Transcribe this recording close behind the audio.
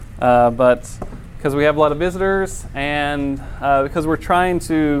but because we have a lot of visitors and because we're trying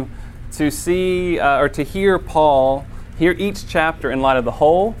to see or to hear Paul, hear each chapter in light of the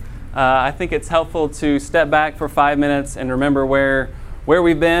whole, I think it's helpful to step back for 5 minutes and remember where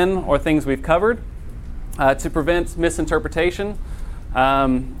we've been or things we've covered to prevent misinterpretation.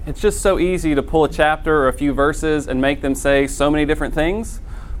 It's just so easy to pull a chapter or a few verses and make them say so many different things.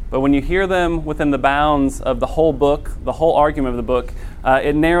 But when you hear them within the bounds of the whole book, the whole argument of the book,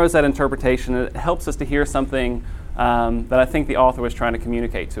 it narrows that interpretation. It helps us to hear something that I think the author was trying to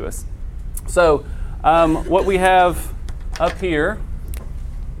communicate to us. So what we have up here,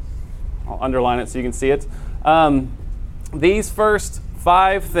 I'll underline it so you can see it. These first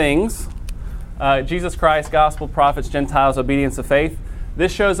 5 things, Jesus Christ, gospel, prophets, Gentiles, obedience of faith,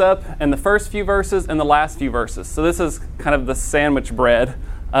 this shows up in the first few verses and the last few verses. So this is kind of the sandwich bread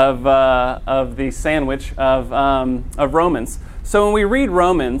of the sandwich of Romans. So when we read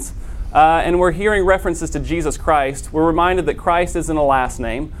Romans and we're hearing references to Jesus Christ, we're reminded that Christ isn't a last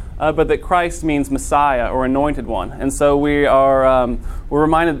name, but that Christ means Messiah or anointed one. And so we're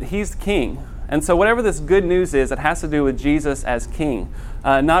reminded that He's King. And so whatever this good news is, it has to do with Jesus as King.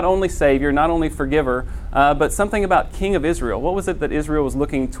 Not only Savior, not only Forgiver, but something about King of Israel. What was it that Israel was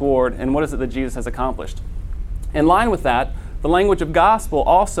looking toward, and what is it that Jesus has accomplished? In line with that, the language of gospel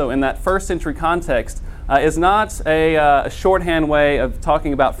also in that first century context is not a shorthand way of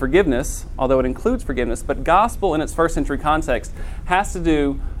talking about forgiveness, although it includes forgiveness, but gospel in its first century context has to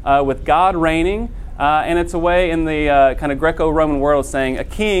do with God reigning, and it's a way in the kind of Greco-Roman world saying a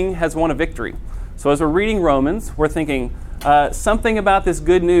king has won a victory. So as we're reading Romans, we're thinking something about this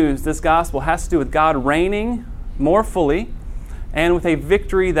good news, this gospel, has to do with God reigning more fully and with a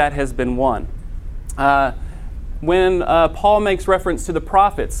victory that has been won. When Paul makes reference to the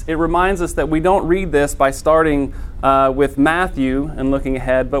prophets, it reminds us that we don't read this by starting with Matthew and looking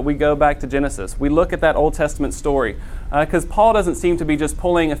ahead, but we go back to Genesis. We look at that Old Testament story because Paul doesn't seem to be just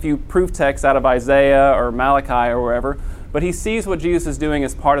pulling a few proof texts out of Isaiah or Malachi or wherever, but he sees what Jesus is doing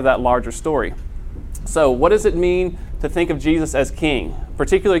as part of that larger story. So what does it mean to think of Jesus as king,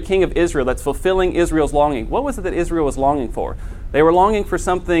 particularly king of Israel that's fulfilling Israel's longing? What was it that Israel was longing for? They were longing for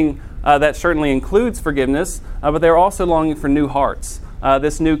something that certainly includes forgiveness, but they were also longing for new hearts,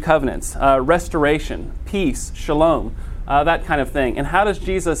 this new covenant, restoration, peace, shalom, that kind of thing. And how does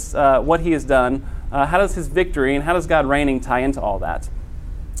Jesus, what He has done, how does His victory and how does God reigning tie into all that?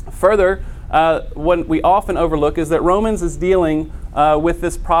 Further, what we often overlook is that Romans is dealing with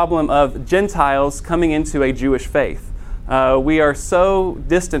this problem of Gentiles coming into a Jewish faith. We are so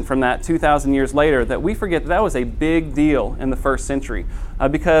distant from that 2,000 years later that we forget that was a big deal in the first century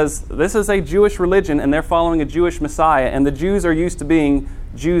because this is a Jewish religion and they're following a Jewish Messiah, and the Jews are used to being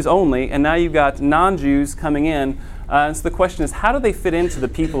Jews only, and now you've got non-Jews coming in. And so the question is, how do they fit into the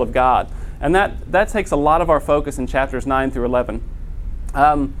people of God? And that takes a lot of our focus in chapters 9 through 11.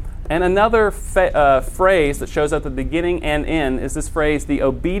 And another phrase that shows up at the beginning and end is this phrase, the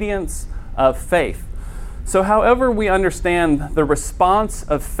obedience of faith. So however we understand the response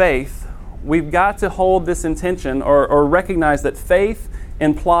of faith, we've got to hold this intention or recognize that faith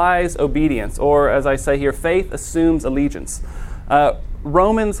implies obedience, or as I say here, faith assumes allegiance.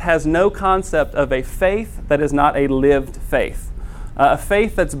 Romans has no concept of a faith that is not a lived faith. A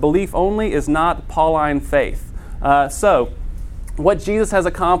faith that's belief only is not Pauline faith. So what Jesus has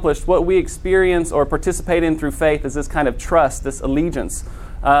accomplished, what we experience or participate in through faith is this kind of trust, this allegiance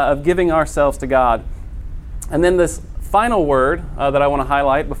of giving ourselves to God. And then this final word that I want to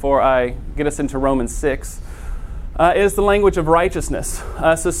highlight before I get us into Romans 6 is the language of righteousness.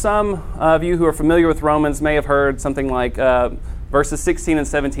 So some of you who are familiar with Romans may have heard something like verses 16 and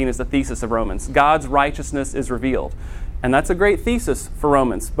 17 is the thesis of Romans. God's righteousness is revealed. And that's a great thesis for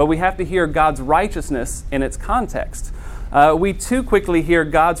Romans, but we have to hear God's righteousness in its context. We too quickly hear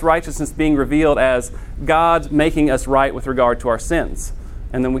God's righteousness being revealed as God making us right with regard to our sins.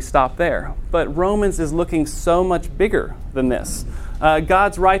 And then we stop there. But Romans is looking so much bigger than this.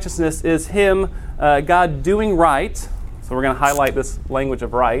 God's righteousness is Him, God doing right. So we're going to highlight this language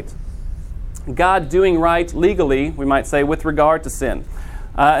of right. God doing right legally, we might say, with regard to sin.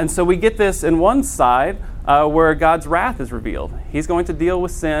 And so we get this in one side where God's wrath is revealed. He's going to deal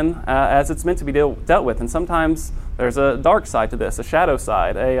with sin as it's meant to be dealt with. And sometimes there's a dark side to this, a shadow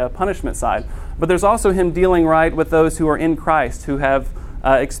side, a punishment side. But there's also Him dealing right with those who are in Christ, who have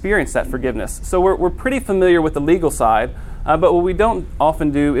experienced that forgiveness. So we're pretty familiar with the legal side, but what we don't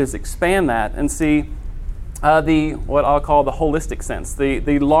often do is expand that and see what I'll call the holistic sense,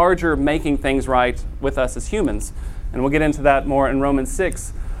 the larger making things right with us as humans. And we'll get into that more in Romans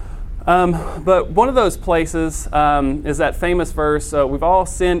 6. But one of those places is that famous verse, we've all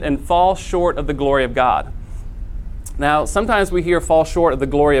sinned and fall short of the glory of God. Now, sometimes we hear fall short of the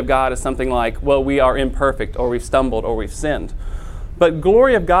glory of God as something like, well, we are imperfect, or we've stumbled, or we've sinned. But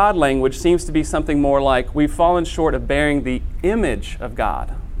glory of God language seems to be something more like we've fallen short of bearing the image of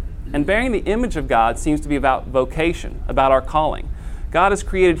God. And bearing the image of God seems to be about vocation, about our calling. God has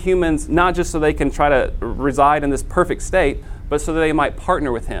created humans not just so they can try to reside in this perfect state, but so that they might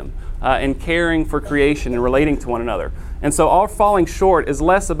partner with Him in caring for creation and relating to one another. And so our falling short is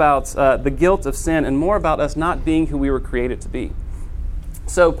less about the guilt of sin and more about us not being who we were created to be.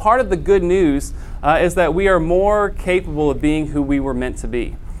 So part of the good news is that we are more capable of being who we were meant to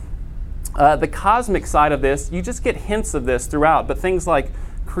be. The cosmic side of this, you just get hints of this throughout, but things like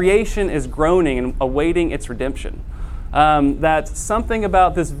creation is groaning and awaiting its redemption. That something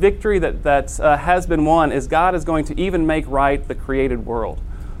about this victory that has been won is God is going to even make right the created world.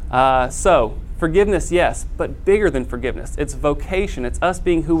 So forgiveness, yes, but bigger than forgiveness. It's vocation. It's us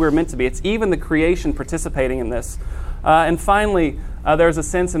being who we're meant to be. It's even the creation participating in this. And finally, there's a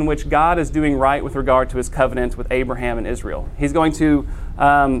sense in which God is doing right with regard to His covenant with Abraham and Israel. He's going to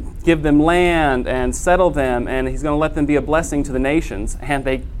give them land and settle them, and He's going to let them be a blessing to the nations. And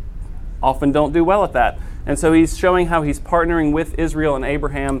they often don't do well at that. And so He's showing how He's partnering with Israel and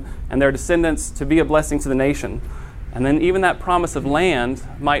Abraham and their descendants to be a blessing to the nation. And then even that promise of land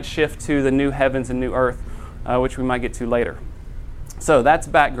might shift to the new heavens and new earth, which we might get to later. So that's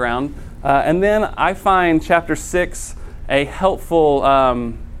background. And then I find chapter 6 a helpful,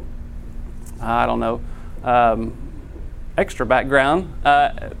 extra background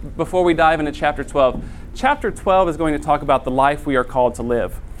before we dive into chapter 12. Chapter 12 is going to talk about the life we are called to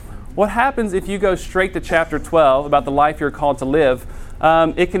live. What happens if you go straight to chapter 12 about the life you're called to live?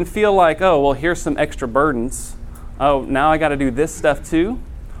 It can feel like, oh, well, here's some extra burdens. Oh, now I got to do this stuff too?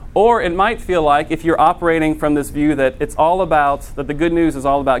 Or it might feel like if you're operating from this view that it's all about, that the good news is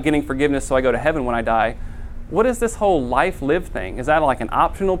all about getting forgiveness so I go to heaven when I die. What is this whole life lived thing? Is that like an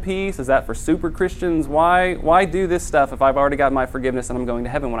optional piece? Is that for super Christians? Why do this stuff if I've already got my forgiveness and I'm going to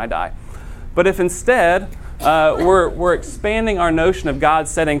heaven when I die? But if instead we're expanding our notion of God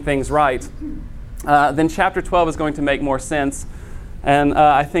setting things right, then chapter 12 is going to make more sense. And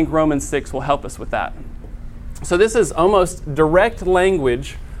I think Romans 6 will help us with that. So this is almost direct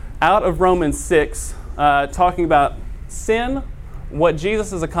language out of Romans 6, talking about sin, what Jesus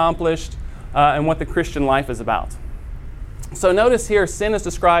has accomplished, and what the Christian life is about. So notice here, sin is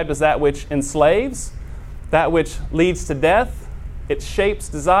described as that which enslaves, that which leads to death, it shapes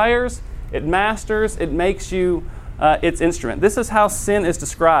desires, it masters, it makes you its instrument. This is how sin is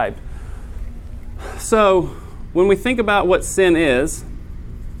described. So when we think about what sin is,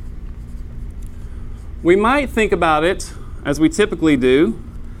 we might think about it, as we typically do,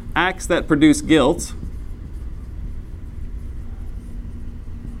 acts that produce guilt.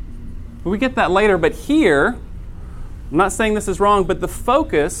 We get that later, but here, I'm not saying this is wrong, but the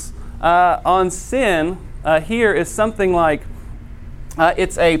focus on sin here is something like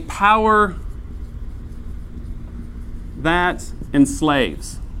it's a power that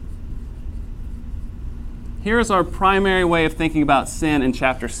enslaves. Here's our primary way of thinking about sin in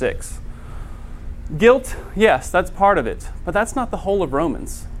chapter 6. Guilt, yes, that's part of it, but that's not the whole of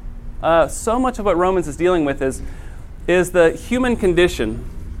Romans. So much of what Romans is dealing with is the human condition.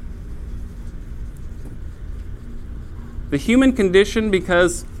 The human condition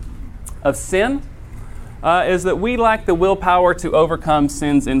because of sin is that we lack the willpower to overcome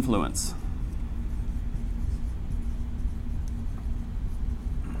sin's influence.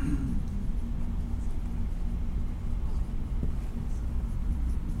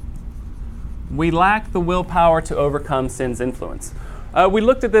 We lack the willpower to overcome sin's influence. We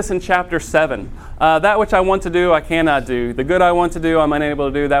looked at this in chapter 7. That which I want to do, I cannot do. The good I want to do, I'm unable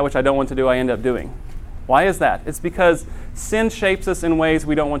to do. That which I don't want to do, I end up doing. Why is that? It's because sin shapes us in ways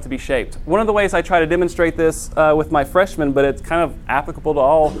we don't want to be shaped. One of the ways I try to demonstrate this with my freshmen, but it's kind of applicable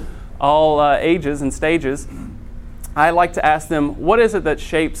to all ages and stages, I like to ask them, what is it that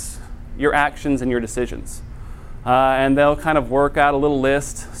shapes your actions and your decisions? And they'll kind of work out a little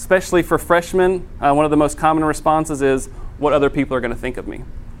list. Especially for freshmen, one of the most common responses is, what other people are going to think of me?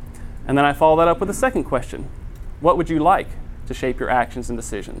 And then I follow that up with a second question. What would you like to shape your actions and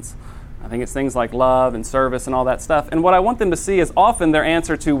decisions? I think it's things like love and service and all that stuff. And what I want them to see is often their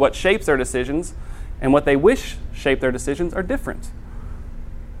answer to what shapes their decisions and what they wish shape their decisions are different.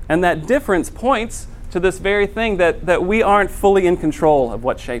 And that difference points to this very thing that we aren't fully in control of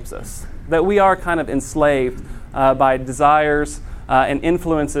what shapes us, that we are kind of enslaved by desires and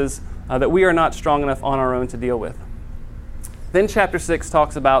influences that we are not strong enough on our own to deal with. Then chapter 6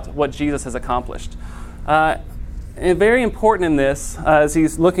 talks about what Jesus has accomplished. And very important in this, as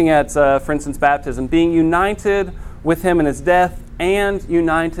he's looking at, for instance, baptism, being united with him in his death and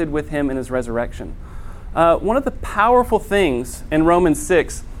united with him in his resurrection. One of the powerful things in Romans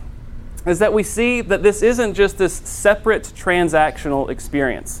 6 is that we see that this isn't just this separate transactional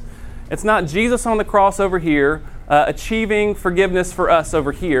experience. It's not Jesus on the cross over here, achieving forgiveness for us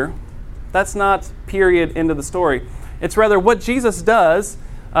over here. That's not period, end of the story. It's rather what Jesus does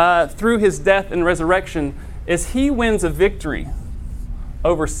through his death and resurrection is he wins a victory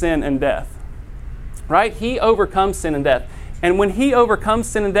over sin and death. Right? He overcomes sin and death. And when he overcomes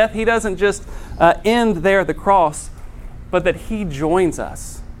sin and death, he doesn't just end there at the cross, but that he joins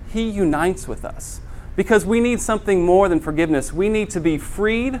us. He unites with us. Because we need something more than forgiveness. We need to be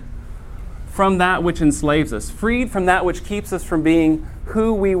freed from that which enslaves us, freed from that which keeps us from being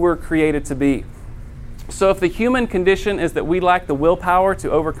who we were created to be. So if the human condition is that we lack the willpower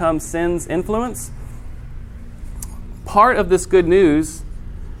to overcome sin's influence, part of this good news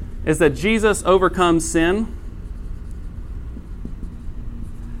is that Jesus overcomes sin,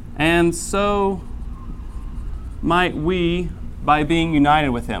 and so might we by being united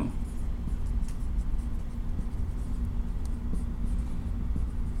with him.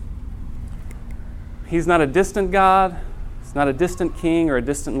 He's not a distant God. He's not a distant king or a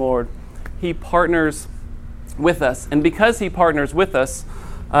distant Lord. He partners with us. And because he partners with us,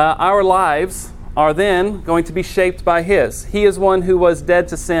 our lives are then going to be shaped by his. He is one who was dead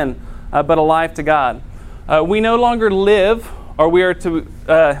to sin, but alive to God. We no longer live, or we are to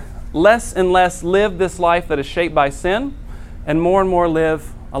less and less live this life that is shaped by sin, and more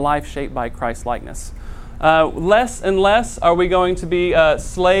live a life shaped by Christ-likeness. Less and less are we going to be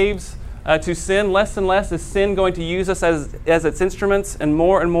slaves to sin. Less and less is sin going to use us as its instruments, and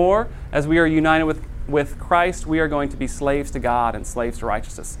more as we are united with Christ, we are going to be slaves to God and slaves to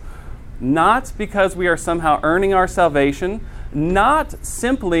righteousness. Not because we are somehow earning our salvation, not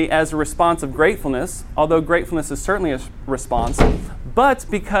simply as a response of gratefulness, although gratefulness is certainly a response, but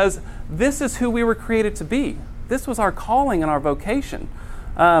because this is who we were created to be. This was our calling and our vocation.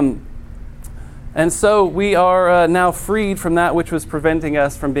 And so we are now freed from that which was preventing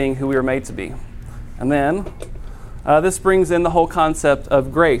us from being who we were made to be. And then this brings in the whole concept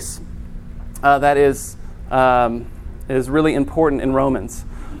of grace that is really important in Romans.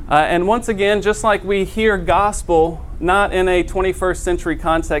 And once again, just like we hear gospel, not in a 21st century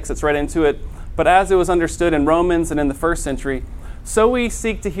context that's read into it, but as it was understood in Romans and in the first century, so we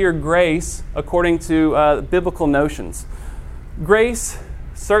seek to hear grace according to biblical notions. Grace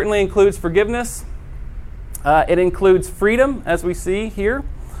certainly includes forgiveness. It includes freedom, as we see here,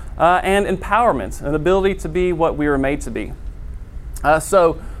 and empowerment, an ability to be what we were made to be.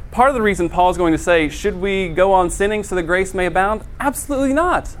 So part of the reason Paul's going to say, should we go on sinning so that grace may abound? Absolutely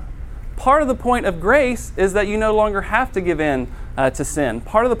not. Part of the point of grace is that you no longer have to give in to sin.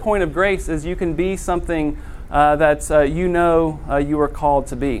 Part of the point of grace is you can be something that you are called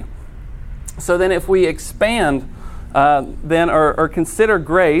to be. So then if we expand or consider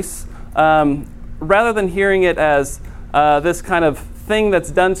grace, rather than hearing it as this kind of thing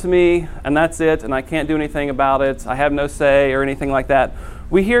that's done to me and that's it and I can't do anything about it, I have no say or anything like that,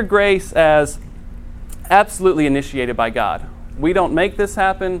 we hear grace as absolutely initiated by God. We don't make this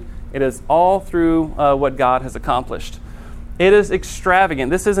happen. It is all through what God has accomplished. It is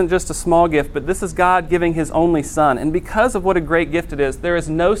extravagant. This isn't just a small gift, but this is God giving his only Son. And because of what a great gift it is, there is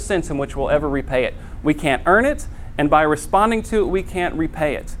no sense in which we'll ever repay it. We can't earn it, and by responding to it, we can't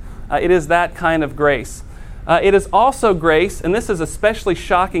repay it. It is that kind of grace. It is also grace, and this is especially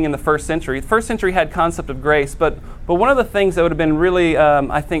shocking in the first century. The first century had concept of grace, but one of the things that would have been really,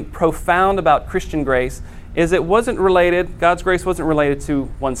 I think, profound about Christian grace is it wasn't related, God's grace wasn't related to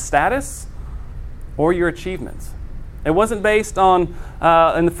one's status or your achievements. It wasn't based on,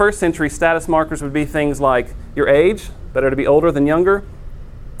 in the first century, status markers would be things like your age, better to be older than younger,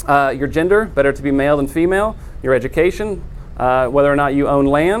 your gender, better to be male than female, your education, whether or not you own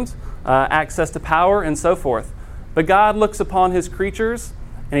land, access to power, and so forth. But God looks upon his creatures,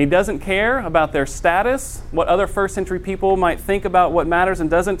 and he doesn't care about their status, what other first century people might think about what matters and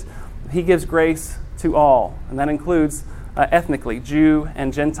doesn't. He gives grace to all, and that includes ethnically, Jew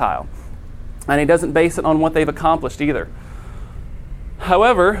and Gentile. And he doesn't base it on what they've accomplished either.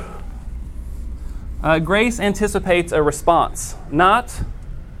 However, grace anticipates a response, not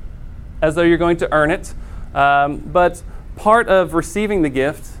as though you're going to earn it, but part of receiving the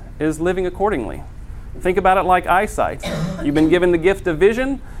gift is living accordingly. Think about it like eyesight. You've been given the gift of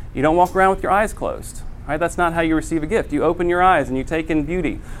vision. You don't walk around with your eyes closed. Right? That's not how you receive a gift. You open your eyes and you take in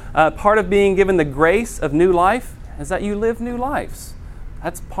beauty. Part of being given the grace of new life is that you live new lives.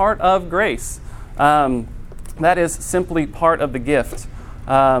 That's part of grace. That is simply part of the gift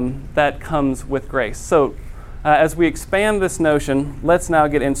that comes with grace. So as we expand this notion, let's now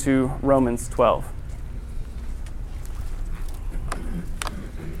get into Romans 12.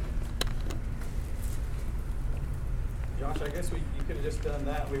 Josh, I guess you could have just done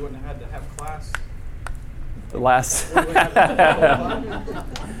that. We wouldn't have had to have class. The last...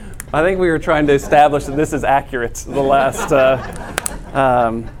 I think we were trying to establish that this is accurate. The last...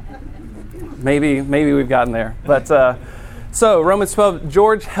 Maybe we've gotten there. But so Romans 12,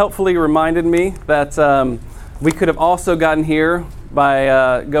 George helpfully reminded me that we could have also gotten here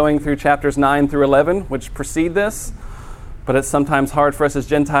by going through chapters 9 through 11, which precede this. But it's sometimes hard for us as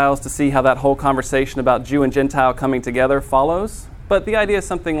Gentiles to see how that whole conversation about Jew and Gentile coming together follows. But the idea is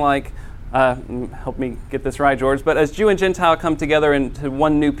something like, help me get this right, George, but as Jew and Gentile come together into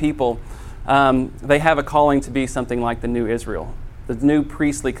one new people, they have a calling to be something like the new Israel, the new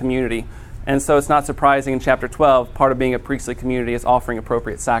priestly community. And so it's not surprising in chapter 12, part of being a priestly community is offering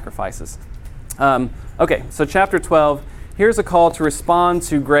appropriate sacrifices. Okay, so chapter 12, here's a call to respond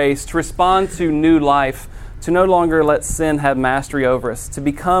to grace, to respond to new life, to no longer let sin have mastery over us, to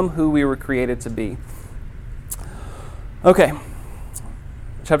become who we were created to be. Okay,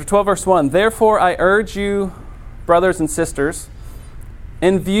 chapter 12, verse 1. Therefore I urge you, brothers and sisters,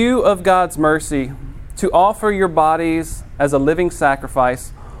 in view of God's mercy, to offer your bodies as a living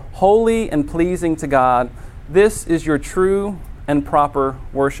sacrifice, holy and pleasing to God. This is your true and proper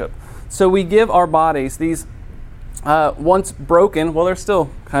worship. So we give our bodies, these once broken, well, they're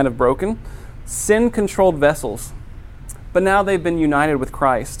still kind of broken, sin-controlled vessels, but now they've been united with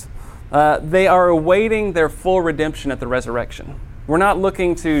Christ. They are awaiting their full redemption at the resurrection. We're not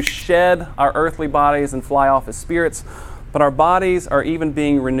looking to shed our earthly bodies and fly off as spirits, but our bodies are even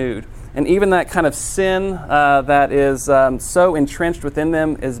being renewed. And even that kind of sin that is so entrenched within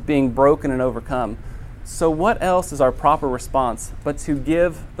them is being broken and overcome. So what else is our proper response but to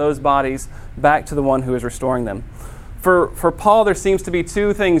give those bodies back to the one who is restoring them? For Paul, there seems to be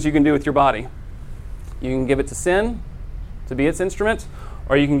two things you can do with your body. You can give it to sin, to be its instrument,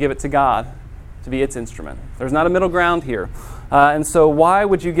 or you can give it to God, to be its instrument. There's not a middle ground here. And so why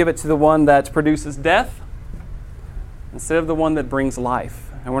would you give it to the one that produces death instead of the one that brings life?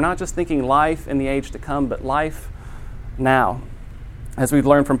 And we're not just thinking life in the age to come, but life now. As we've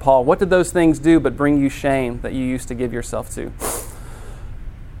learned from Paul, what did those things do but bring you shame that you used to give yourself to?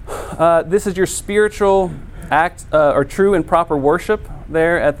 This is your spiritual act or true and proper worship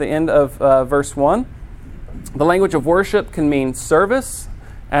there at the end of verse 1. The language of worship can mean service,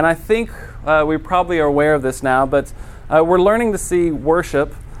 and I think we probably are aware of this now, but we're learning to see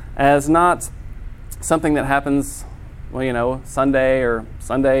worship as not something that happens, well, you know, Sunday or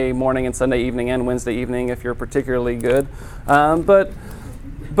Sunday morning and Sunday evening and Wednesday evening if you're particularly good, but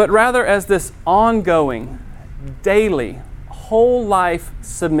rather as this ongoing, daily, whole life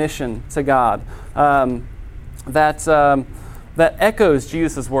submission to God that echoes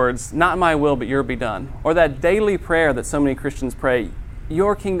Jesus' words, not my will but your be done, or that daily prayer that so many Christians pray,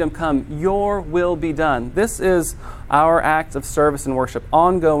 your kingdom come, your will be done. This is our act of service and worship,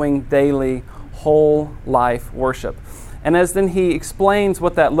 ongoing, daily, whole life worship. And as then he explains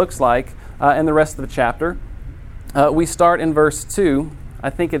what that looks like in the rest of the chapter, we start in verse 2. I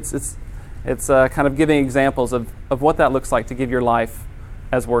think it's kind of giving examples of what that looks like to give your life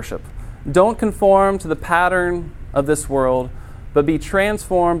as worship. Don't conform to the pattern of this world, but be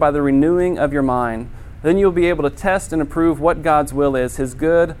transformed by the renewing of your mind. Then you'll be able to test and approve what God's will is, his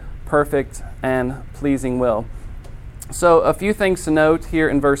good, perfect, and pleasing will. So a few things to note here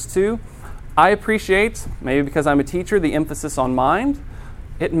in verse 2. I appreciate, maybe because I'm a teacher, the emphasis on mind.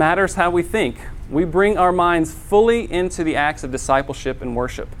 It matters how we think. We bring our minds fully into the acts of discipleship and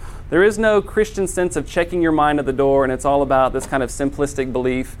worship. There is no Christian sense of checking your mind at the door and it's all about this kind of simplistic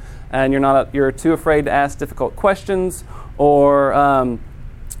belief and you're too afraid to ask difficult questions or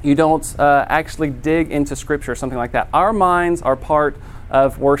you don't actually dig into Scripture or something like that. Our minds are part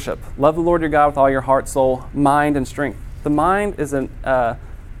of worship. Love the Lord your God with all your heart, soul, mind, and strength. The mind is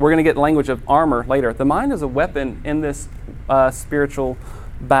we're going to get language of armor later. The mind is a weapon in this spiritual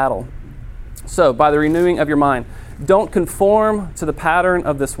battle. So, by the renewing of your mind, don't conform to the pattern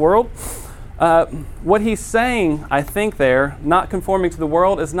of this world. What he's saying, I think there, not conforming to the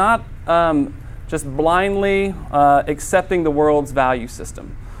world, is not just blindly accepting the world's value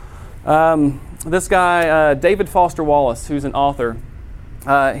system. This guy, David Foster Wallace, who's an author,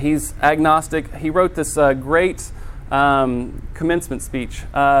 he's agnostic. He wrote this great commencement speech.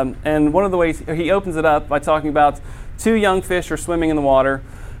 And one of the ways he opens it up by talking about two young fish are swimming in the water.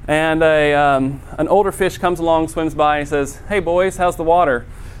 And an older fish comes along, swims by, and he says, "Hey boys, how's the water?"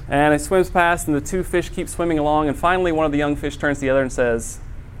 And he swims past, and the two fish keep swimming along, and finally one of the young fish turns to the other and says,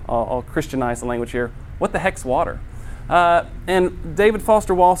 I'll Christianize the language here, "What the heck's water?" And David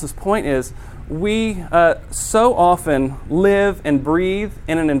Foster Wallace's point is, we so often live and breathe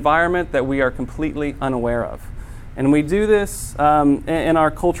in an environment that we are completely unaware of. And we do this in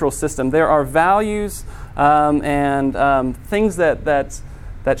our cultural system. There are values and things that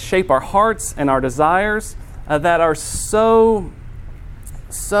shape our hearts and our desires that are so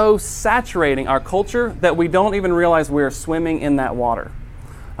saturating our culture that we don't even realize we're swimming in that water.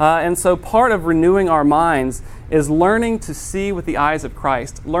 And so part of renewing our minds is learning to see with the eyes of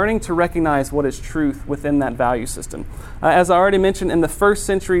Christ, learning to recognize what is truth within that value system. As I already mentioned, in the first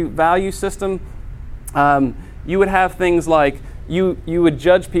century value system, you would have things like you would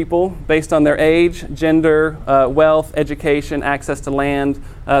judge people based on their age, gender, wealth, education, access to land,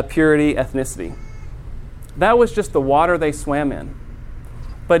 purity, ethnicity. That was just the water they swam in.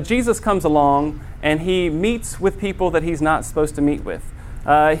 But Jesus comes along and he meets with people that he's not supposed to meet with.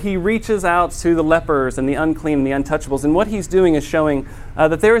 He reaches out to the lepers and the unclean and the untouchables. And what he's doing is showing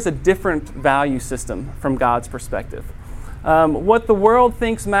that there is a different value system from God's perspective. What the world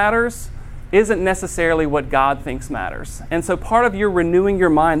thinks matters isn't necessarily what God thinks matters. And so part of your renewing your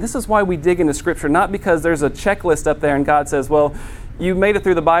mind, this is why we dig into Scripture, not because there's a checklist up there and God says, well, you made it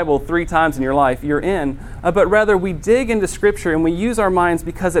through the Bible 3 times in your life, you're in. But rather we dig into Scripture and we use our minds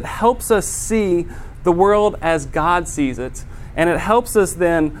because it helps us see the world as God sees it. And it helps us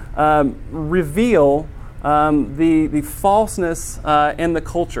then reveal the falseness in the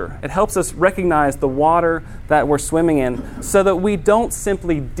culture. It helps us recognize the water that we're swimming in so that we don't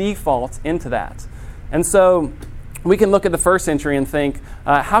simply default into that. And so we can look at the first century and think,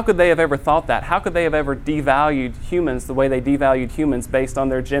 how could they have ever thought that? How could they have ever devalued humans the way they devalued humans based on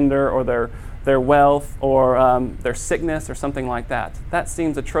their gender or their wealth or their sickness or something like that? That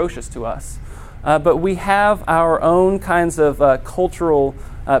seems atrocious to us. But we have our own kinds of cultural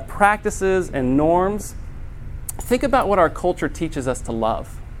practices and norms. Think about what our culture teaches us to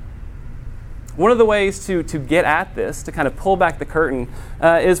love. One of the ways to get at this, to kind of pull back the curtain,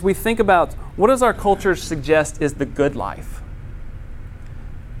 is we think about what does our culture suggest is the good life?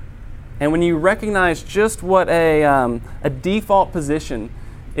 And when you recognize just what a default position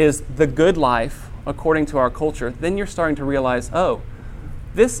is the good life according to our culture, then you're starting to realize, oh,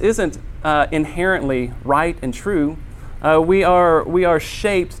 this isn't inherently right and true. We are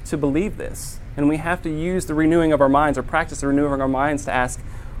shaped to believe this. And we have to use the renewing of our minds or practice the renewing of our minds to ask,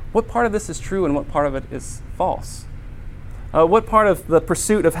 what part of this is true and what part of it is false? What part of the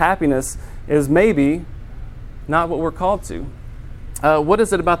pursuit of happiness is maybe not what we're called to? What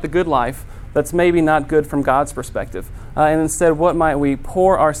is it about the good life that's maybe not good from God's perspective? And instead, what might we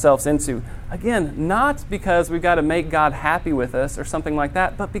pour ourselves into? Again, not because we've got to make God happy with us or something like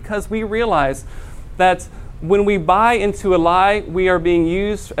that, but because we realize that when we buy into a lie, we are being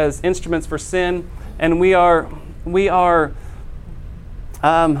used as instruments for sin, and we are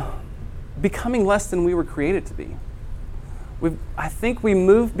becoming less than we were created to be. I think we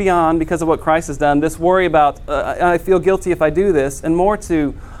move beyond, because of what Christ has done, this worry about, I feel guilty if I do this, and more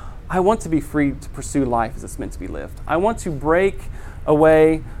to, I want to be free to pursue life as it's meant to be lived. I want to break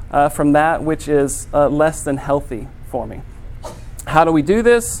away from that which is less than healthy for me. How do we do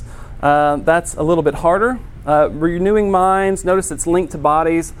this? That's a little bit harder. Renewing minds, notice it's linked to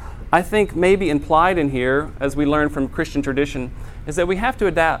bodies. I think maybe implied in here, as we learn from Christian tradition, is that we have to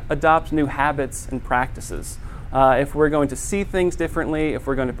adopt new habits and practices if we're going to see things differently, if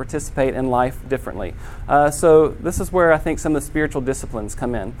we're going to participate in life differently. So this is where I think some of the spiritual disciplines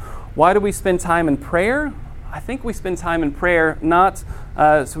come in. Why do we spend time in prayer? I think we spend time in prayer not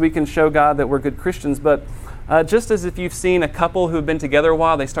so we can show God that we're good Christians, but just as if you've seen a couple who've been together a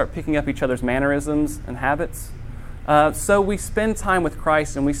while, they start picking up each other's mannerisms and habits. So we spend time with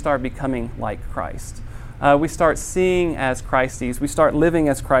Christ and we start becoming like Christ. We start seeing as Christ sees. We start living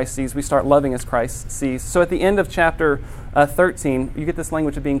as Christ sees. We start loving as Christ sees. So at the end of chapter 13, you get this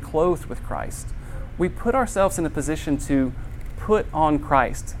language of being clothed with Christ. We put ourselves in a position to put on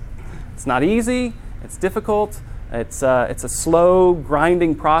Christ. It's not easy. It's difficult. It's a slow,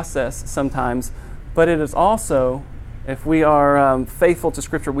 grinding process sometimes. But it is also, if we are faithful to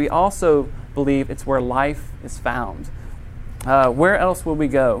Scripture, we also believe it's where life is found. Where else will we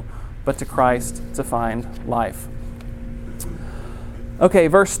go but to Christ to find life? Okay,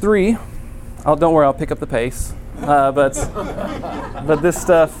 verse 3. Don't worry, I'll pick up the pace. But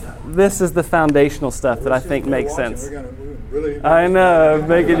this is the foundational stuff that I think makes sense. I know, I'm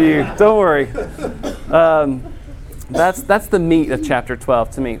making you. Don't worry. That's the meat of chapter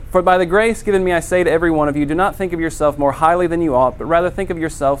 12 to me. For by the grace given me, I say to every one of you, do not think of yourself more highly than you ought, but rather think of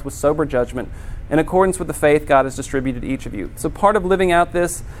yourself with sober judgment, in accordance with the faith God has distributed to each of you. So part of living out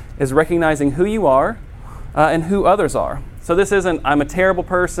this is recognizing who you are and who others are. So this isn't, I'm a terrible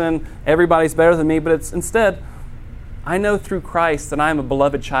person, everybody's better than me, but it's instead, I know through Christ that I am a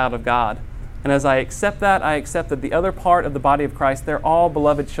beloved child of God. And as I accept that, I accept that the other part of the body of Christ, they're all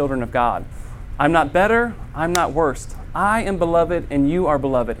beloved children of God. I'm not better, I'm not worse. I am beloved and you are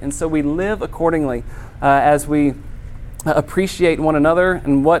beloved. And so we live accordingly as we appreciate one another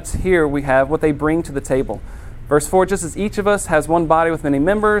and what here we have, what they bring to the table. Verse 4, just as each of us has one body with many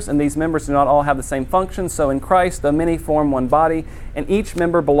members, and these members do not all have the same function, so in Christ the many form one body, and each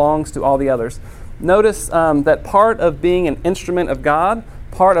member belongs to all the others. Notice that part of being an instrument of God,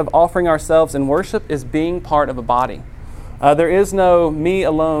 part of offering ourselves in worship, is being part of a body. There is no me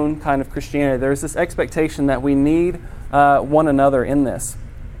alone kind of Christianity. There is this expectation that we need one another in this.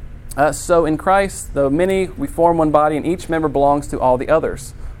 So in Christ, though many, we form one body, and each member belongs to all the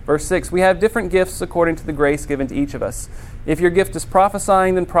others. Verse 6, we have different gifts according to the grace given to each of us. If your gift is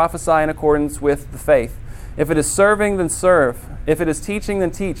prophesying, then prophesy in accordance with the faith. If it is serving, then serve. If it is teaching, then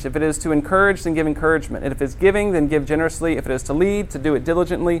teach. If it is to encourage, then give encouragement. If it is giving, then give generously. If it is to lead, to do it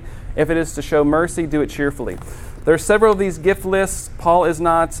diligently. If it is to show mercy, do it cheerfully. There are several of these gift lists. Paul is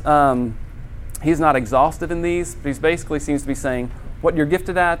not, he's not exhaustive in these, but he basically seems to be saying, what you're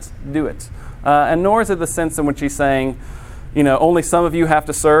gifted at, do it. And nor is it the sense in which he's saying, only some of you have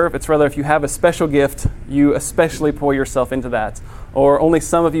to serve. It's rather if you have a special gift, you especially pour yourself into that. Or only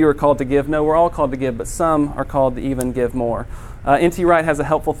some of you are called to give. No, we're all called to give, but some are called to even give more. N.T. Wright has a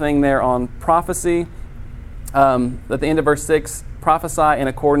helpful thing there on prophecy. At the end of verse 6, prophesy in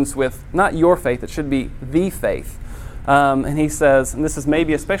accordance with not your faith, it should be the faith. And he says, and this is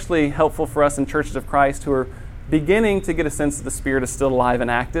maybe especially helpful for us in churches of Christ who are beginning to get a sense that the Spirit is still alive and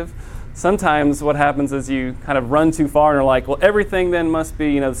active. Sometimes what happens is you kind of run too far and are like, well, everything then must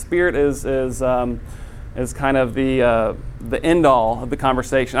be, the Spirit is kind of the end all of the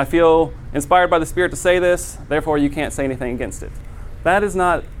conversation. I feel inspired by the Spirit to say this, therefore you can't say anything against it. That is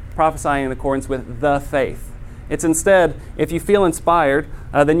not prophesying in accordance with the faith. It's instead, if you feel inspired,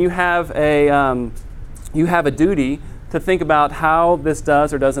 then you have a duty to think about how this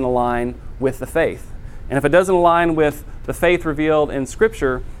does or doesn't align with the faith. And if it doesn't align with the faith revealed in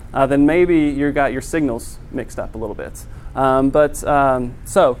Scripture, then maybe you got your signals mixed up a little bit.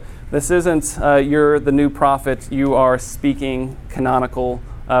 So this isn't you're the new prophet, you are speaking canonical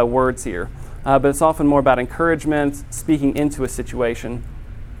words here. But it's often more about encouragement, speaking into a situation,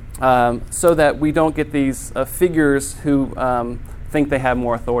 so that we don't get these figures who think they have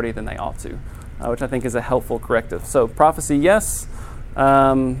more authority than they ought to, which I think is a helpful corrective. So prophecy, yes.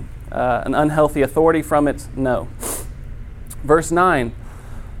 An unhealthy authority from it, no. Verse 9,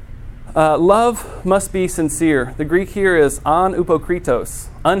 love must be sincere. The Greek here is an upokritos,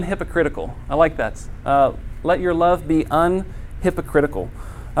 unhypocritical. I like that. Let your love be unhypocritical.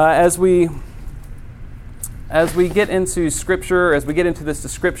 As we get into Scripture, as we get into this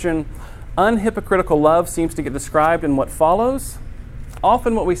description, unhypocritical love seems to get described in what follows.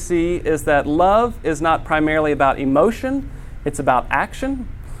 Often what we see is that love is not primarily about emotion, it's about action.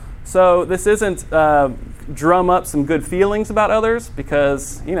 So this isn't drum up some good feelings about others,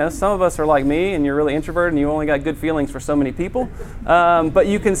 because some of us are like me and you're really introverted and you only got good feelings for so many people. But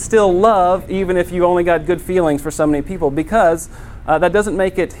you can still love even if you only got good feelings for so many people, because that doesn't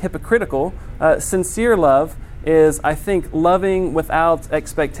make it hypocritical. Sincere love is, I think, loving without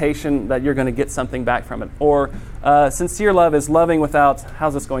expectation that you're going to get something back from it. Or sincere love is loving without,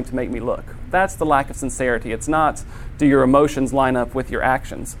 how's this going to make me look? That's the lack of sincerity. It's not, do your emotions line up with your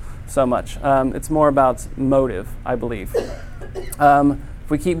actions so much. It's more about motive, I believe. If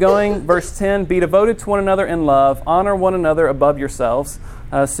we keep going, verse 10, be devoted to one another in love, honor one another above yourselves.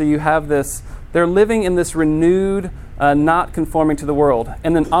 So you have this, they're living in this renewed, not conforming to the world.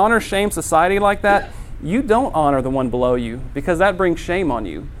 And an honor-shame society like that, you don't honor the one below you, because that brings shame on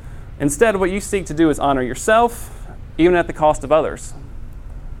you. Instead, what you seek to do is honor yourself, even at the cost of others.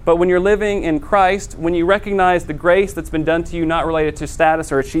 But when you're living in Christ, when you recognize the grace that's been done to you, not related to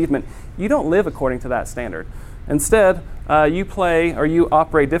status or achievement, you don't live according to that standard. Instead, you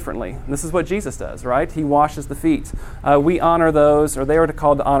operate differently. And this is what Jesus does, right? He washes the feet. We honor those, or they are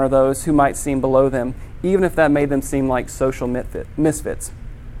called to honor those who might seem below them, even if that made them seem like social misfits.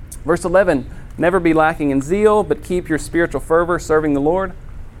 Verse 11, never be lacking in zeal, but keep your spiritual fervor serving the Lord.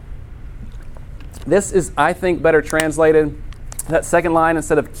 This is, I think, better translated. That second line,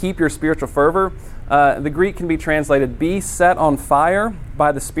 instead of keep your spiritual fervor, the Greek can be translated, be set on fire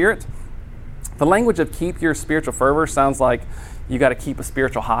by the Spirit. The language of keep your spiritual fervor sounds like you got to keep a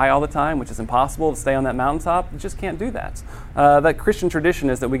spiritual high all the time, which is impossible to stay on that mountaintop. You just can't do that. That Christian tradition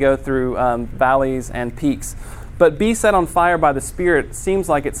is that we go through valleys and peaks. But be set on fire by the Spirit seems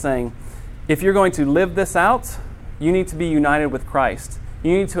like it's saying, if you're going to live this out, you need to be united with Christ.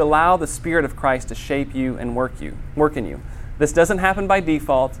 You need to allow the Spirit of Christ to shape you and work in you. This doesn't happen by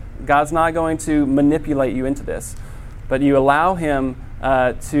default. God's not going to manipulate you into this. But you allow Him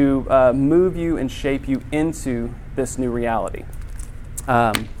to move you and shape you into this new reality.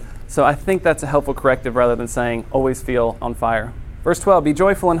 So I think that's a helpful corrective rather than saying always feel on fire. Verse 12, be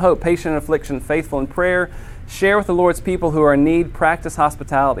joyful in hope, patient in affliction, faithful in prayer. Share with the Lord's people who are in need. Practice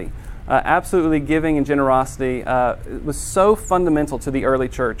hospitality. Absolutely giving and generosity was so fundamental to the early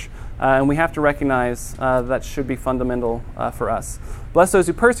church. And we have to recognize that should be fundamental for us. Bless those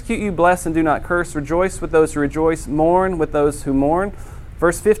who persecute you. Bless and do not curse. Rejoice with those who rejoice. Mourn with those who mourn.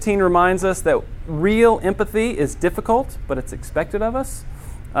 Verse 15 reminds us that real empathy is difficult, but it's expected of us.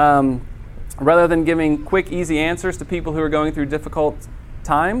 Rather than giving quick, easy answers to people who are going through difficult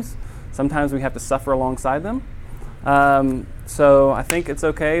times, sometimes we have to suffer alongside them. So I think it's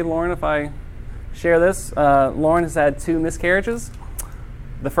okay, Lauren, if I share this. Lauren has had 2 miscarriages.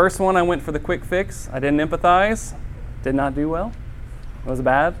 The first one, I went for the quick fix. I didn't empathize. Did not do well. It was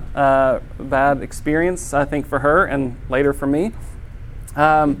a bad experience, I think, for her and later for me.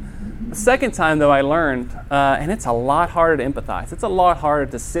 The second time, though, I learned, and it's a lot harder to empathize. It's a lot harder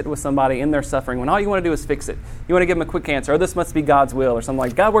to sit with somebody in their suffering when all you want to do is fix it. You want to give them a quick answer, or this must be God's will, or something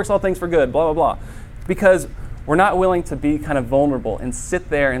like, God works all things for good, blah, blah, blah. Because we're not willing to be kind of vulnerable and sit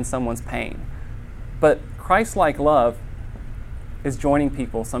there in someone's pain. But Christ-like love is joining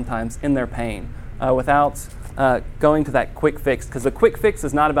people sometimes in their pain without going to that quick fix. Because the quick fix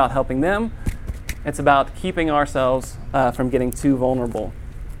is not about helping them. It's about keeping ourselves from getting too vulnerable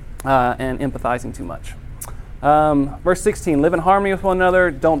and empathizing too much. Verse 16, live in harmony with one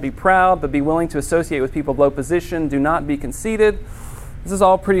another. Don't be proud, but be willing to associate with people of low position. Do not be conceited. This is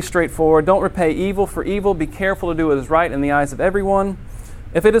all pretty straightforward. Don't repay evil for evil. Be careful to do what is right in the eyes of everyone.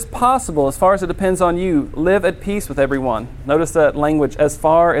 If it is possible, as far as it depends on you, live at peace with everyone. Notice that language, as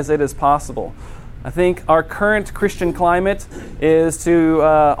far as it is possible. I think our current Christian climate is to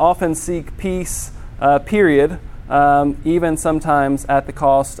often seek peace, period, even sometimes at the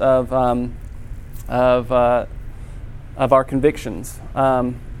cost of our convictions.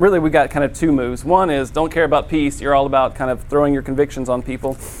 Really, we got kind of 2 moves. One is don't care about peace. You're all about kind of throwing your convictions on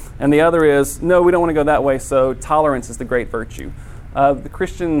people. And the other is, no, we don't want to go that way, so tolerance is the great virtue. The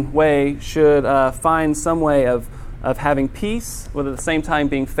Christian way should find some way of having peace, but at the same time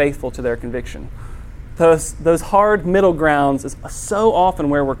being faithful to their conviction. Those hard middle grounds is so often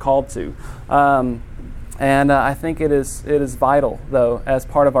where we're called to. And I think it is vital, though, as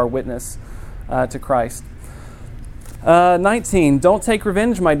part of our witness to Christ. 19, don't take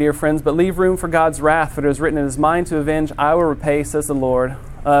revenge, my dear friends, but leave room for God's wrath, for it is written, it is mine to avenge, I will repay, says the Lord.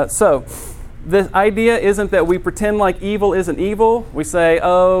 So the idea isn't that we pretend like evil isn't evil. We say,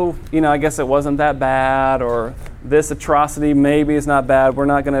 oh, I guess it wasn't that bad, or this atrocity maybe is not bad, we're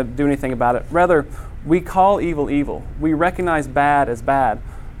not going to do anything about it. Rather, we call evil evil. We recognize bad as bad,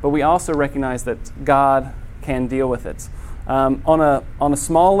 but we also recognize that God can deal with it. On a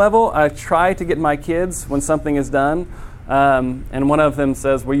small level, I try to get my kids, when something is done, and one of them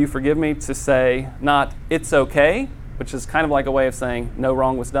says, will you forgive me, to say not, it's okay, which is kind of like a way of saying no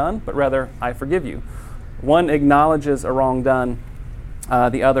wrong was done, but rather, I forgive you. One acknowledges a wrong done,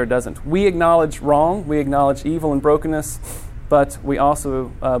 the other doesn't. We acknowledge wrong, we acknowledge evil and brokenness, but we also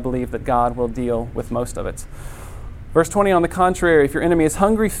believe that God will deal with most of it. Verse 20, on the contrary, if your enemy is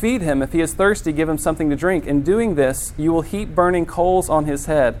hungry, feed him. If he is thirsty, give him something to drink. In doing this, you will heap burning coals on his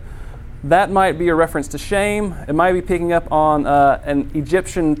head. That might be a reference to shame. It might be picking up on an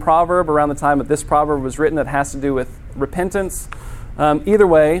Egyptian proverb around the time that this proverb was written that has to do with repentance. Either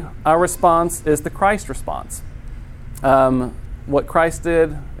way, our response is the Christ response. What Christ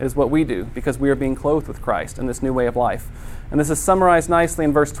did is what we do, because we are being clothed with Christ in this new way of life. And this is summarized nicely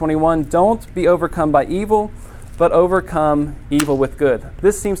in verse 21. Don't be overcome by evil, but overcome evil with good.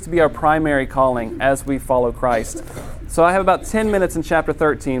 This seems to be our primary calling as we follow Christ. So I have about 10 minutes in chapter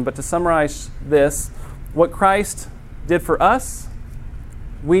 13, but to summarize this, what Christ did for us,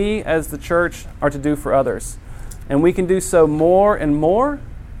 we as the church are to do for others. And we can do so more and more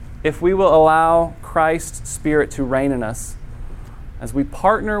if we will allow Christ's Spirit to reign in us. As we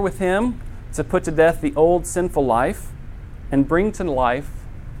partner with Him to put to death the old sinful life and bring to life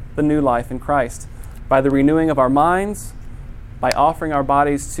the new life in Christ. By the renewing of our minds, by offering our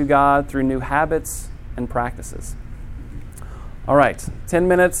bodies to God through new habits and practices. All right, 10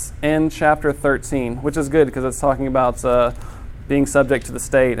 minutes in chapter 13, which is good because it's talking about being subject to the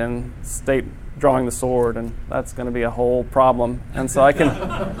state and state drawing the sword, and that's going to be a whole problem. And so I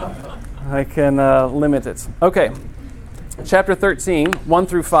can limit it. Okay, chapter 13, 1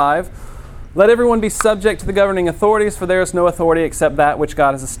 through 5. Let everyone be subject to the governing authorities, for there is no authority except that which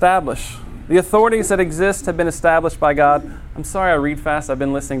God has established. The authorities that exist have been established by God. I'm sorry I read fast. I've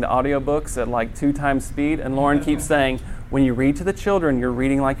been listening to audiobooks at like 2 times speed, and Lauren keeps saying, when you read to the children, you're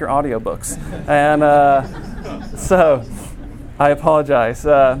reading like your audiobooks. And so I apologize.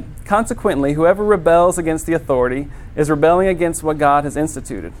 Consequently, whoever rebels against the authority is rebelling against what God has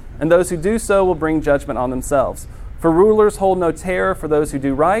instituted, and those who do so will bring judgment on themselves. For rulers hold no terror for those who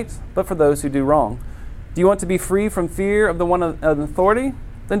do right, but for those who do wrong. Do you want to be free from fear of the one in authority?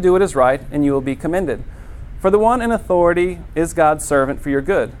 Then do what is right, and you will be commended. For the one in authority is God's servant for your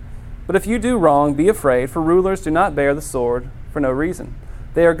good. But if you do wrong, be afraid, for rulers do not bear the sword for no reason.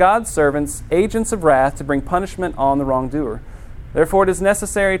 They are God's servants, agents of wrath to bring punishment on the wrongdoer. Therefore it is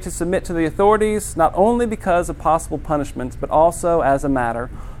necessary to submit to the authorities, not only because of possible punishment, but also as a matter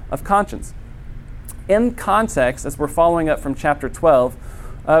of conscience. In context, as we're following up from chapter 12,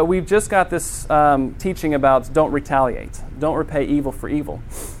 we've just got this teaching about don't retaliate, don't repay evil for evil.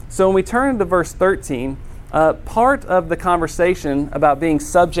 So when we turn to verse 13, part of the conversation about being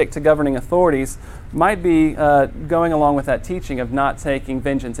subject to governing authorities might be going along with that teaching of not taking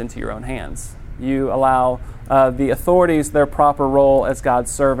vengeance into your own hands. You allow the authorities their proper role as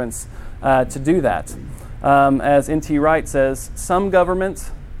God's servants to do that. As N.T. Wright says, some government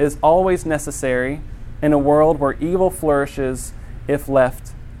is always necessary in a world where evil flourishes if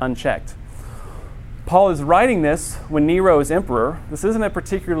left unchecked. Paul is writing this when Nero is emperor. This isn't a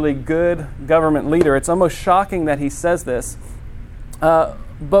particularly good government leader. It's almost shocking that he says this. But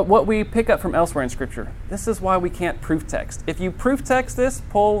what we pick up from elsewhere in Scripture, this is why we can't proof text. If you proof text this,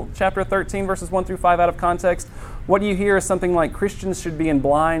 pull chapter 13, verses 1 through 5 out of context, what you hear is something like Christians should be in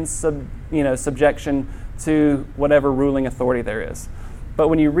blind subjection to whatever ruling authority there is. But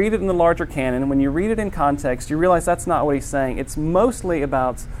when you read it in the larger canon, when you read it in context, you realize that's not what he's saying. It's mostly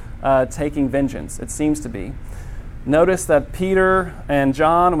about taking vengeance, it seems to be. Notice that Peter and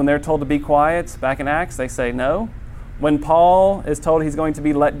John, when they're told to be quiet, back in Acts, they say no. When Paul is told he's going to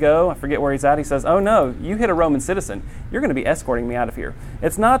be let go, I forget where he's at, he says, oh no, you hit a Roman citizen. You're going to be escorting me out of here.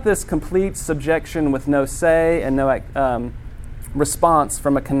 It's not this complete subjection with no say and no response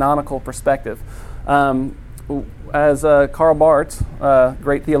from a canonical perspective. As Karl Barth,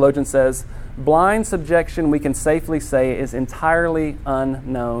 great theologian, says, blind subjection, we can safely say, is entirely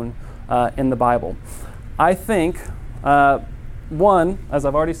unknown in the Bible. I think, one, as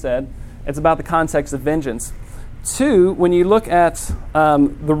I've already said, it's about the context of vengeance. Two, when you look at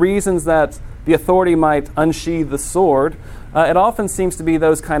the reasons that the authority might unsheathe the sword, it often seems to be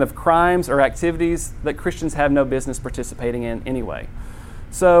those kind of crimes or activities that Christians have no business participating in anyway.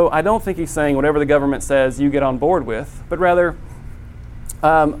 So I don't think he's saying whatever the government says you get on board with, but rather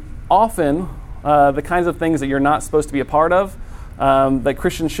often the kinds of things that you're not supposed to be a part of, that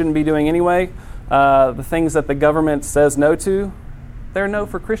Christians shouldn't be doing anyway, the things that the government says no to, they're no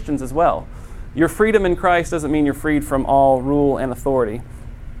for Christians as well. Your freedom in Christ doesn't mean you're freed from all rule and authority.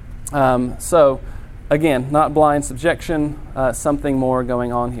 So again, not blind subjection, something more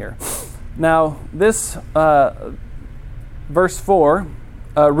going on here. Now this verse 4,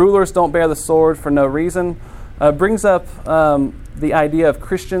 rulers don't bear the sword for no reason, brings up the idea of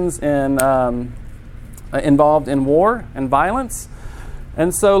Christians involved in war and violence.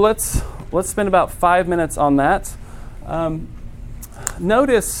 And so let's spend about 5 minutes on that.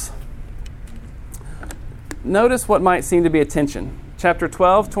 Notice what might seem to be a tension. Chapter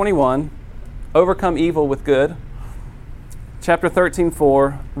 12:21, overcome evil with good. Chapter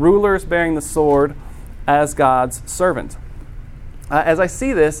 13:4, rulers bearing the sword as God's servant. As I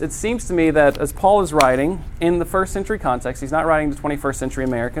see this, it seems to me that as Paul is writing in the first century context, he's not writing to 21st century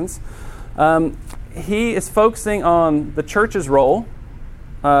Americans, he is focusing on the church's role,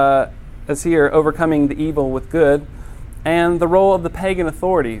 as here, overcoming the evil with good, and the role of the pagan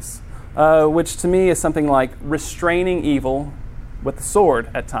authorities, which to me is something like restraining evil with the sword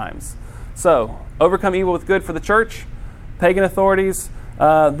at times. So, overcome evil with good for the church, pagan authorities,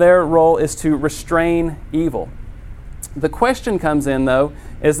 their role is to restrain evil. The question comes in, though,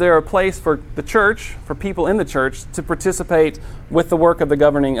 is there a place for the church, for people in the church, to participate with the work of the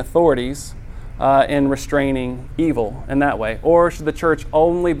governing authorities in restraining evil in that way? Or should the church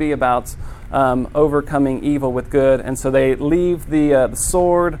only be about overcoming evil with good, and so they leave the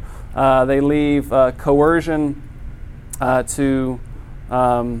sword, they leave coercion to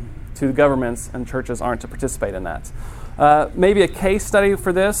the governments, and churches aren't to participate in that? maybe a case study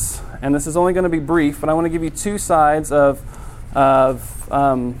for this, and this is only going to be brief, but I want to give you two sides of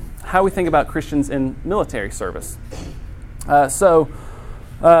how we think about Christians in military service.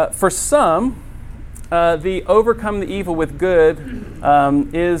 For some, the overcome the evil with good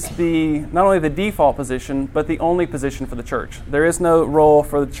is not only the default position, but the only position for the church. There is no role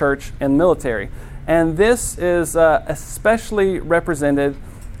for the church in military. And this is especially represented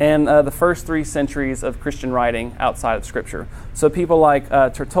in the first 3 centuries of Christian writing outside of Scripture. So people like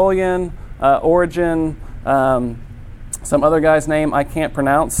Tertullian, Origen, some other guy's name I can't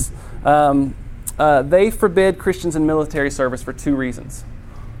pronounce, they forbid Christians in military service for 2 reasons.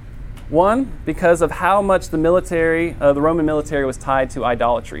 One, because of how much the Roman military was tied to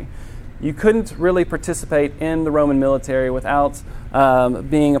idolatry. You couldn't really participate in the Roman military without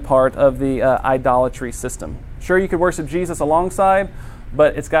being a part of the idolatry system. Sure, you could worship Jesus alongside,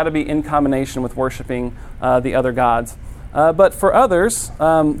 but it's got to be in combination with worshiping the other gods. But for others,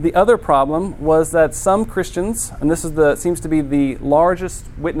 the other problem was that some Christians, and this seems to be the largest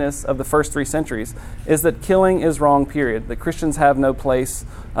witness of the first 3 centuries, is that killing is wrong, period. That Christians have no place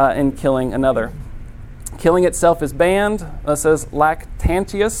in killing another. Killing itself is banned, says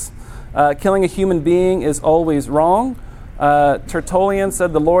Lactantius. Killing a human being is always wrong. Tertullian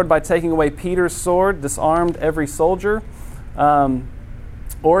said the Lord, by taking away Peter's sword, disarmed every soldier.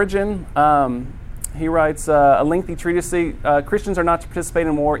 Origen, he writes a lengthy treatise. Christians are not to participate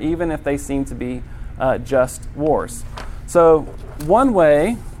in war, even if they seem to be just wars. So one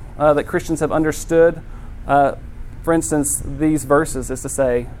way that Christians have understood, for instance, these verses is to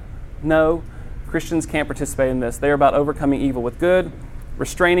say, no, Christians can't participate in this. They're about overcoming evil with good.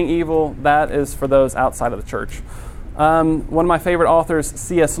 Restraining evil, that is for those outside of the church. One of my favorite authors,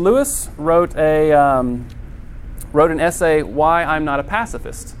 C.S. Lewis, wrote an essay, Why I'm Not a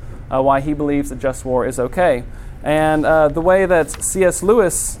Pacifist, why he believes that just war is okay. And the way that C.S.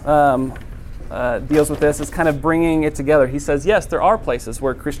 Lewis deals with this is kind of bringing it together. He says, yes, there are places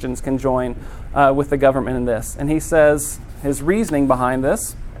where Christians can join with the government in this. And he says his reasoning behind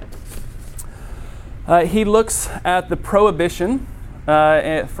this, he looks at the prohibition,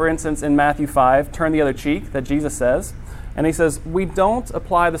 for instance, in Matthew 5, turn the other cheek, that Jesus says. And he says, we don't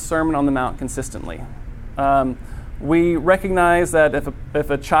apply the Sermon on the Mount consistently. We recognize that if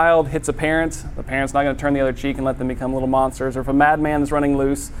a child hits a parent, the parent's not going to turn the other cheek and let them become little monsters. Or if a madman is running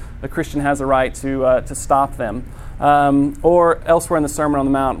loose, the Christian has a right to stop them. Or elsewhere in the Sermon on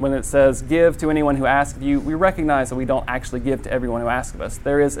the Mount, when it says, give to anyone who asks of you, we recognize that we don't actually give to everyone who asks of us.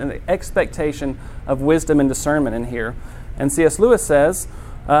 There is an expectation of wisdom and discernment in here. And C.S. Lewis says,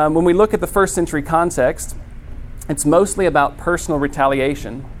 when we look at the first century context, it's mostly about personal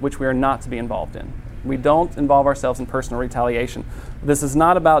retaliation, which we are not to be involved in. We don't involve ourselves in personal retaliation. This is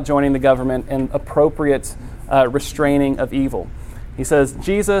not about joining the government in appropriate restraining of evil. He says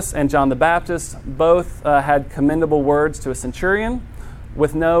Jesus and John the Baptist both had commendable words to a centurion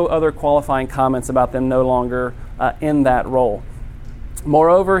with no other qualifying comments about them no longer in that role.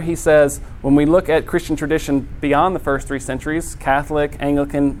 Moreover, he says, when we look at Christian tradition beyond the first 3 centuries, Catholic,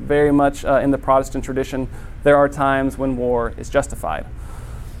 Anglican, very much in the Protestant tradition, there are times when war is justified.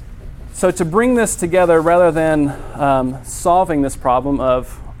 So to bring this together, rather than solving this problem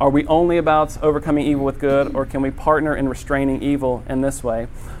of are we only about overcoming evil with good, or can we partner in restraining evil in this way,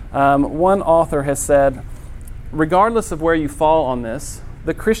 one author has said, regardless of where you fall on this,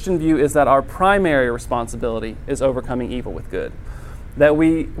 the Christian view is that our primary responsibility is overcoming evil with good. That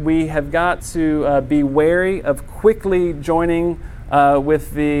we have got to be wary of quickly joining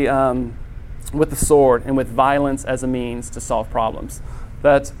with the sword and with violence as a means to solve problems.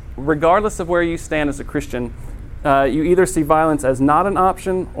 That regardless of where you stand as a Christian, you either see violence as not an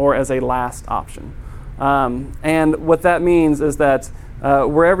option or as a last option. And what that means is that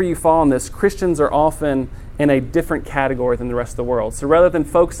wherever you fall in this, Christians are often in a different category than the rest of the world. So rather than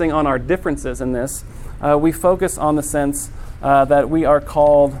focusing on our differences in this, we focus on the sense that we are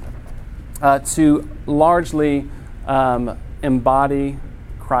called to largely embody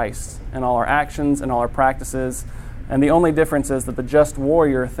Christ in all our actions and all our practices. And the only difference is that the just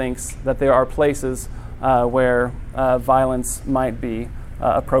warrior thinks that there are places where violence might be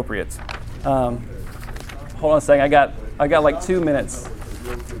appropriate. Hold on a second. I got like 2 minutes.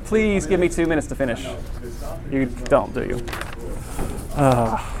 Please give me 2 minutes to finish. You don't, do you?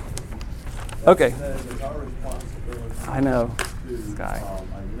 Okay. I know. This guy.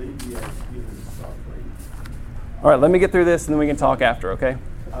 All right, let me get through this and then we can talk after, okay?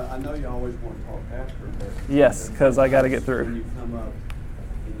 I know you always want to talk after, but... Yes, because I got to get through. When you come up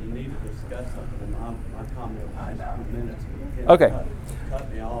and you need to discuss something, my comment was 2 minutes. Okay.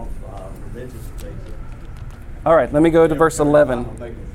 Cut me off religiously. All right, let me go to verse 11.